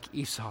don't be like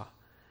Esau.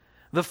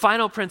 The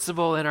final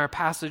principle in our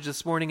passage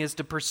this morning is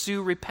to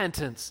pursue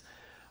repentance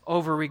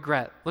over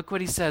regret. Look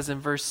what he says in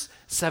verse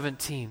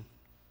 17.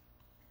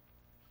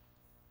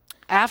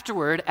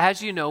 Afterward,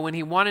 as you know, when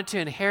he wanted to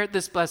inherit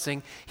this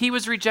blessing, he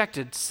was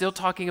rejected, still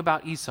talking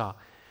about Esau.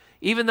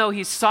 Even though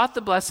he sought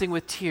the blessing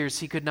with tears,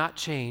 he could not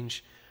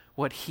change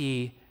what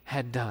he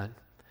had done.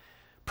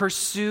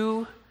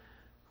 Pursue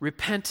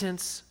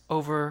repentance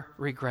over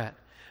regret.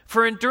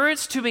 For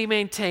endurance to be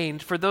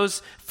maintained, for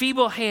those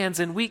feeble hands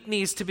and weak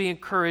knees to be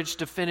encouraged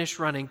to finish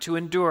running, to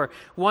endure,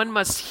 one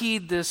must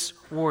heed this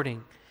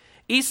warning.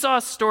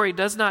 Esau's story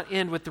does not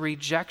end with the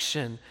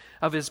rejection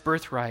of his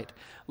birthright.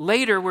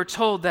 Later, we're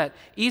told that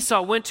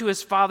Esau went to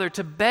his father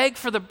to beg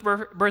for the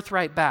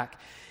birthright back.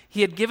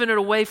 He had given it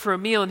away for a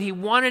meal and he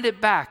wanted it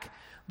back.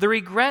 The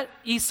regret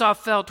Esau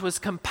felt was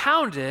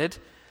compounded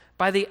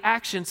by the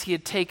actions he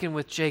had taken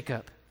with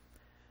Jacob.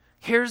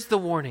 Here's the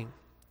warning.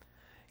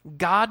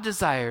 God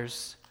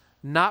desires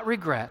not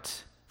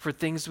regret for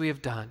things we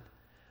have done,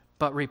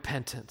 but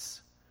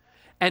repentance.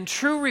 And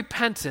true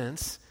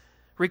repentance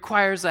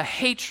requires a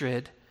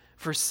hatred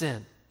for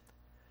sin.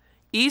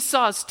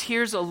 Esau's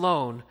tears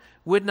alone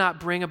would not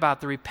bring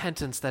about the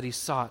repentance that he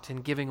sought in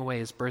giving away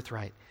his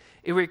birthright.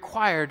 It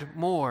required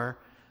more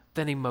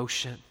than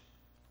emotion.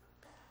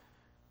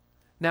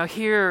 Now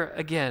here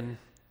again,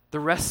 the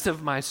rest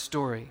of my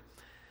story.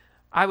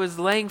 I was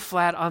laying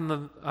flat on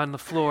the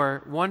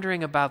floor,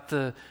 wondering about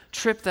the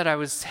trip that I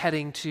was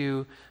heading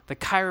to, the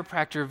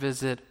chiropractor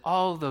visit,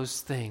 all those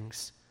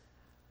things.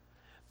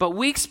 But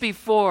weeks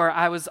before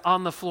I was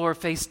on the floor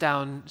face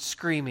down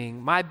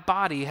screaming, my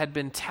body had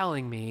been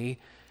telling me,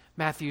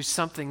 Matthew,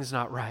 something's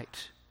not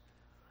right.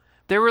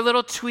 There were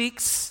little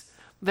tweaks,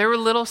 there were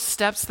little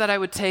steps that I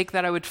would take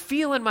that I would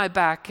feel in my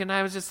back, and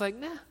I was just like,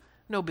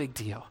 no big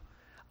deal.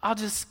 I'll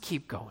just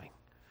keep going.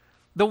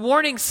 The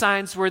warning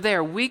signs were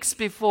there weeks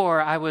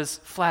before I was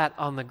flat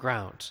on the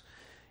ground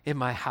in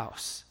my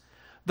house.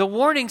 The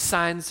warning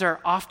signs are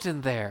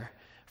often there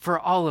for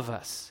all of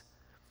us.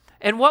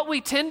 And what we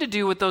tend to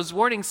do with those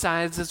warning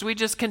signs is we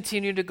just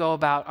continue to go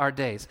about our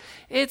days.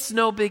 It's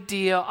no big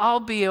deal. I'll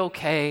be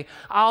okay.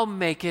 I'll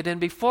make it.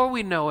 And before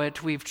we know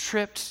it, we've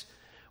tripped,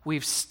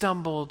 we've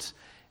stumbled,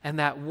 and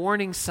that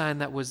warning sign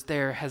that was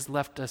there has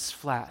left us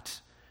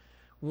flat,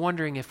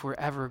 wondering if we're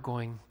ever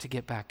going to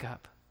get back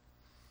up.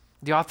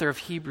 The author of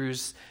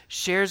Hebrews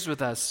shares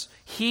with us,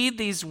 heed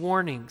these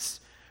warnings.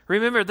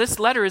 Remember, this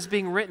letter is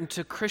being written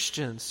to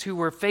Christians who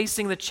were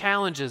facing the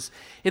challenges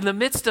in the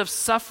midst of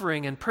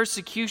suffering and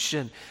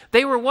persecution.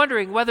 They were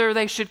wondering whether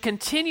they should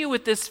continue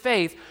with this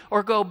faith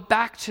or go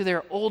back to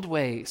their old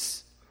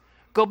ways.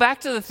 Go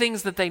back to the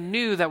things that they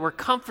knew that were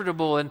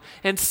comfortable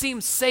and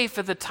seemed safe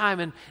at the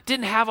time and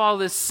didn't have all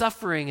this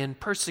suffering and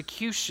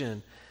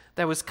persecution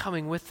that was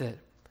coming with it.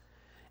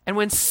 And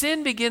when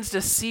sin begins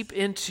to seep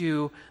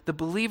into the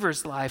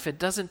believer's life, it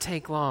doesn't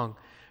take long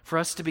for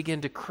us to begin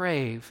to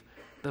crave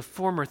the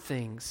former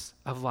things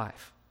of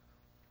life.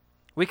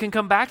 We can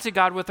come back to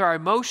God with our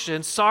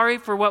emotions, sorry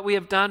for what we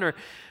have done,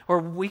 or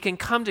we can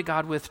come to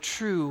God with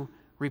true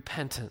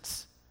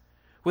repentance,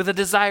 with a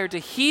desire to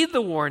heed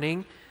the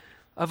warning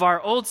of our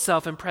old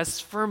self and press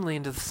firmly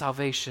into the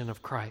salvation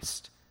of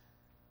Christ.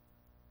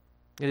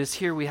 It is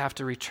here we have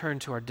to return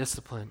to our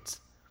disciplines.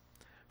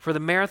 For the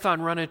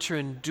marathon runner to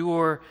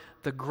endure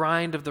the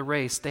grind of the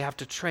race, they have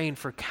to train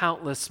for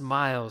countless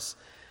miles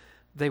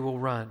they will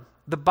run.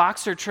 The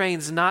boxer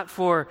trains not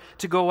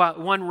to go out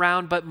one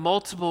round, but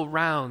multiple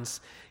rounds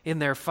in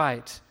their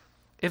fight.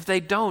 If they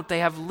don't, they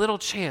have little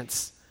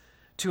chance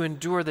to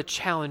endure the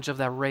challenge of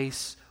that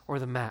race or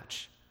the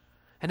match.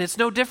 And it's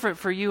no different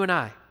for you and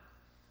I.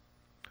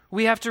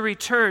 We have to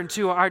return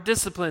to our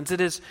disciplines. It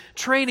is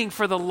training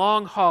for the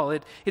long haul.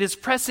 It is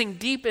pressing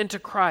deep into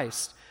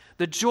Christ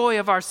The joy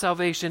of our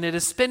salvation, it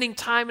is spending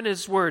time in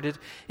His Word.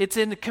 It's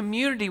in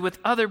community with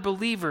other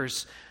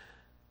believers.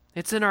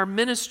 It's in our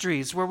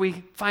ministries where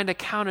we find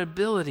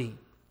accountability.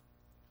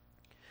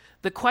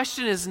 The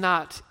question is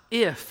not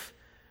if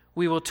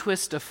we will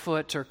twist a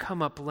foot or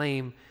come up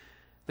lame.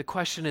 The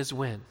question is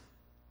when.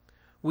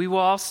 We will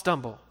all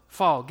stumble,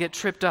 fall, get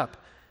tripped up.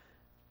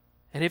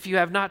 And if you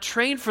have not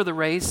trained for the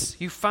race,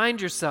 you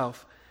find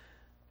yourself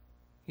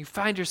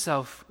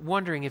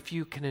wondering if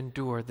you can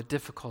endure the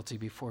difficulty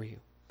before you.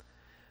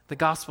 The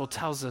gospel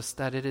tells us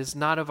that it is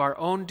not of our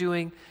own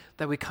doing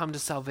that we come to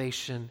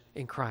salvation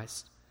in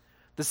Christ.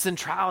 The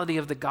centrality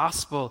of the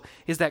gospel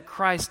is that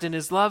Christ, in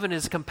His love and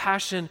His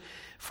compassion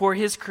for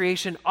His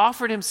creation,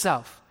 offered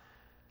Himself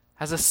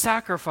as a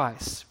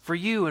sacrifice for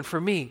you and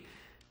for me.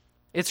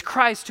 It's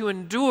Christ who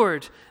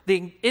endured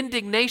the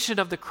indignation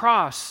of the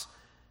cross,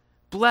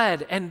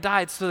 bled and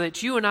died so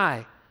that you and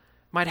I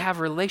might have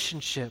a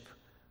relationship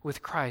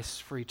with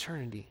Christ for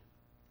eternity.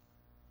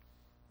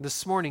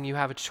 This morning you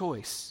have a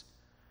choice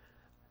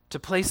to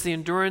place the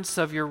endurance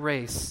of your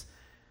race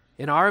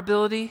in our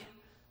ability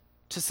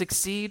to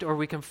succeed, or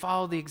we can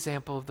follow the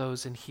example of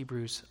those in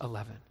Hebrews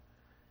 11,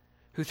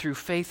 who through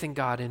faith in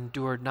God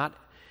endured, not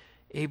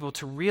able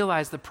to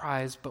realize the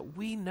prize, but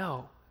we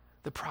know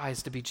the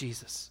prize to be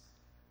Jesus.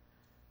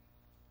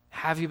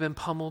 Have you been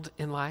pummeled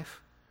in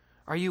life?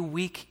 Are you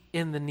weak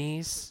in the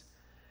knees?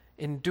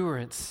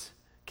 Endurance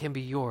can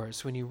be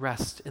yours when you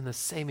rest in the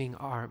saving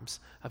arms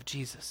of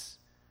Jesus.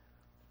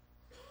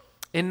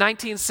 In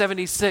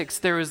 1976,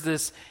 there was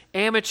this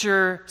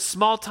amateur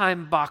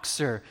small-time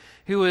boxer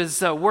who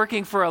was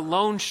working for a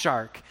loan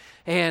shark.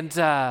 And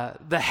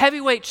the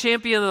heavyweight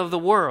champion of the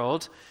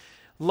world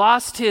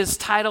lost his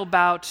title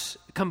bout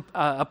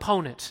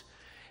opponent.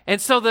 And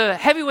so the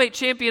heavyweight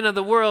champion of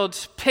the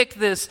world picked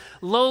this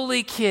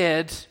lowly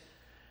kid,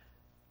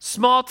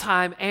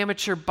 small-time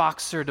amateur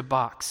boxer to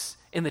box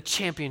in the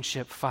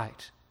championship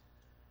fight.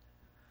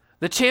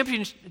 The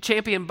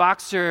champion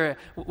boxer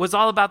was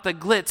all about the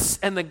glitz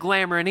and the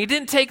glamour, and he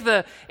didn't take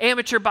the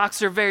amateur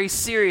boxer very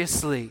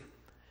seriously.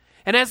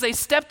 And as they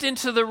stepped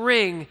into the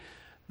ring,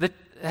 the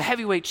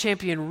heavyweight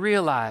champion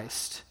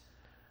realized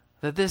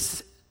that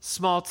this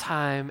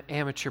small-time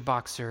amateur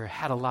boxer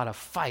had a lot of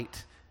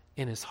fight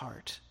in his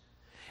heart.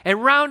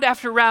 And round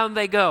after round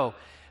they go,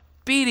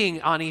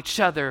 beating on each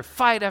other,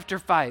 fight after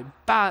fight,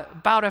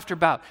 bout after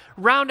bout,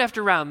 round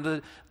after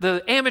round.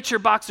 The amateur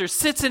boxer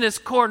sits in his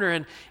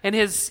corner, and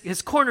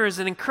his corner is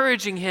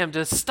encouraging him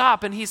to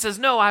stop. And he says,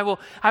 no, I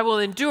will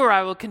endure,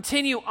 I will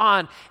continue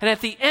on. And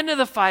at the end of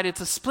the fight,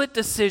 it's a split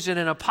decision,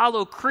 and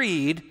Apollo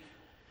Creed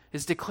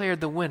is declared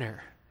the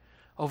winner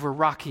over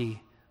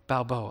Rocky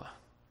Balboa.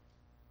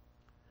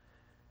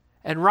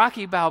 And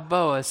Rocky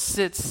Balboa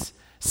stands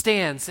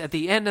at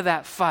the end of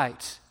that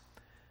fight,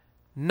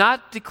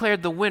 not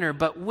declared the winner,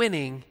 but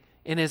winning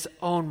in his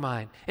own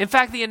mind. In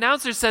fact, the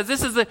announcer says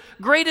this is the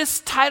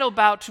greatest title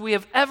bout we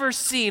have ever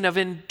seen of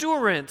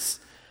endurance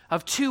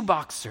of two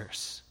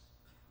boxers.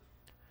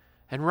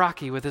 And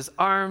Rocky, with his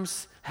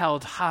arms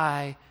held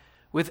high,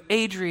 with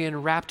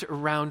Adrian wrapped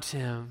around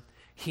him,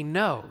 he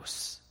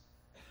knows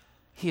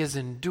he has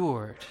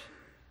endured.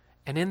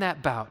 And in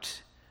that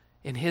bout,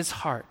 in his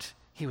heart,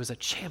 he was a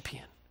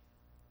champion.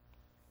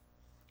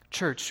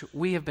 Church,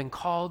 we have been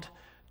called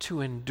to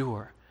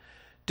endure,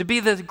 to be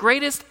the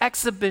greatest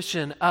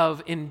exhibition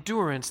of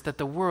endurance that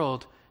the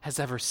world has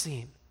ever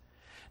seen.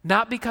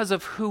 Not because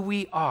of who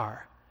we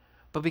are,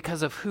 but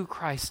because of who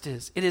Christ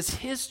is. It is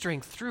His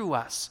strength through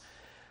us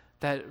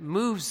that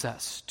moves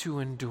us to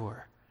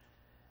endure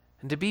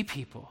and to be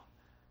people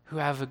who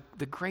have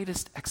the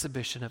greatest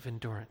exhibition of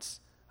endurance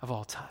of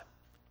all time.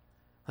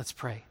 Let's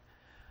pray.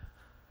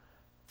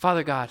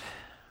 Father God,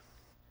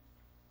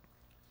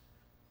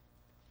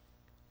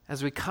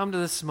 as we come to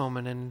this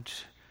moment and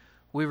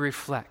we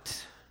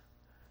reflect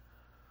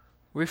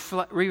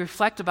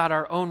about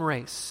our own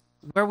race,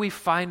 where we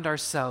find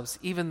ourselves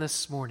even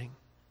this morning.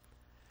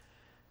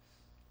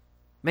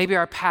 Maybe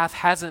our path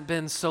hasn't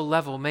been so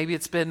level. Maybe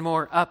it's been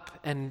more up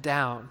and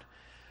down.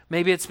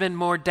 Maybe it's been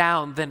more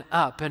down than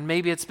up, and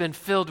maybe it's been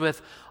filled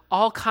with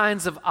all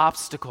kinds of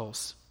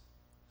obstacles.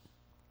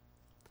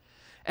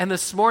 And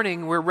this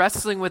morning, we're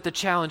wrestling with the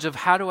challenge of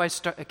how do I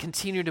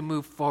continue to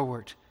move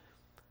forward?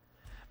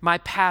 My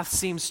path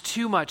seems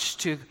too much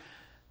to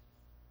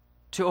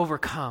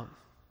overcome.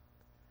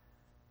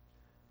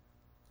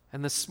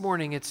 And this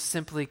morning, it's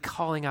simply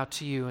calling out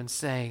to you and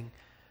saying,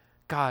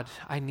 God,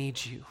 I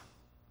need you.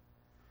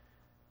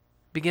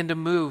 Begin to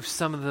move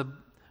some of the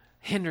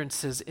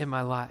hindrances in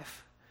my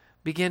life.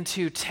 Begin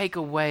to take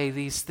away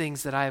these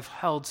things that I have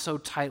held so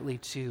tightly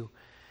to,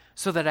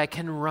 so that I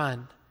can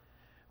run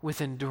with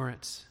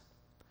endurance.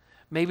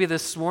 Maybe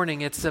this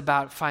morning it's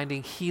about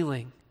finding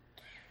healing.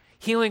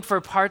 Healing for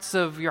parts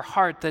of your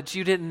heart that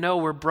you didn't know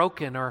were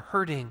broken or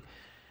hurting.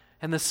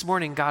 And this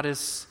morning, God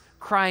is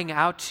crying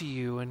out to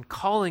you and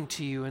calling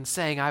to you and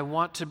saying, I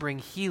want to bring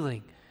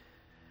healing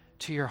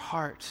to your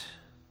heart.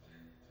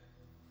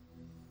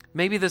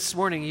 Maybe this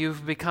morning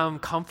you've become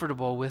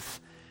comfortable with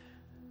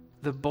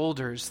the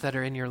boulders that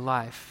are in your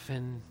life,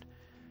 and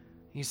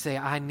You say,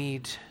 I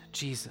need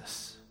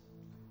Jesus.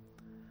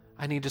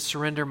 I need to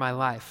surrender my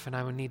life, and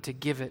I would need to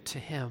give it to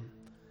him,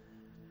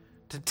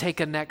 to take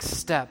a next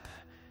step,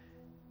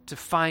 to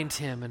find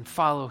him and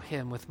follow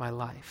him with my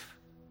life.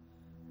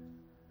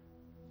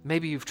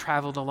 Maybe you've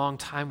traveled a long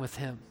time with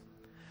him.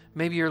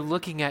 Maybe you're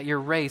looking at your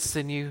race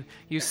and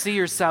you see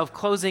yourself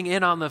closing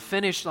in on the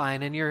finish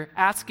line, and you're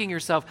asking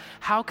yourself,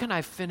 how can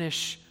I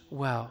finish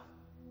well?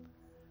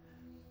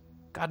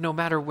 God, no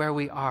matter where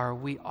we are,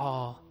 we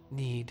all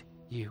need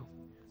you.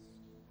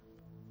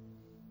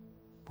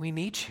 We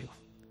need you.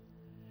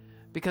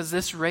 Because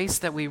this race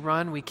that we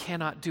run, we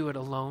cannot do it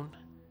alone.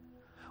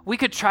 We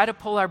could try to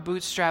pull our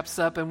bootstraps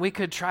up, and we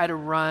could try to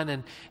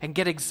run and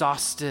get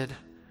exhausted.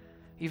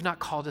 You've not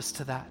called us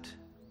to that.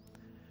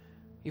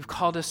 You've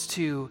called us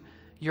to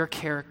your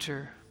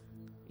character.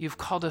 You've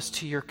called us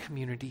to your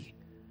community.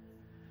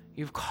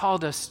 You've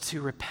called us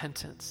to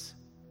repentance.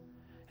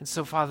 And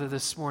so, Father,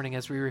 this morning,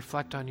 as we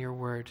reflect on your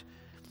word,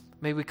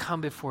 may we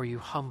come before you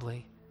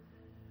humbly,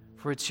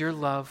 for it's your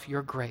love,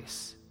 your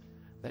grace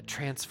that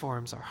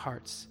transforms our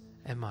hearts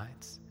and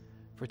minds.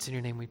 For it's in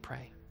your name we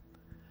pray.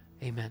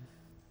 Amen.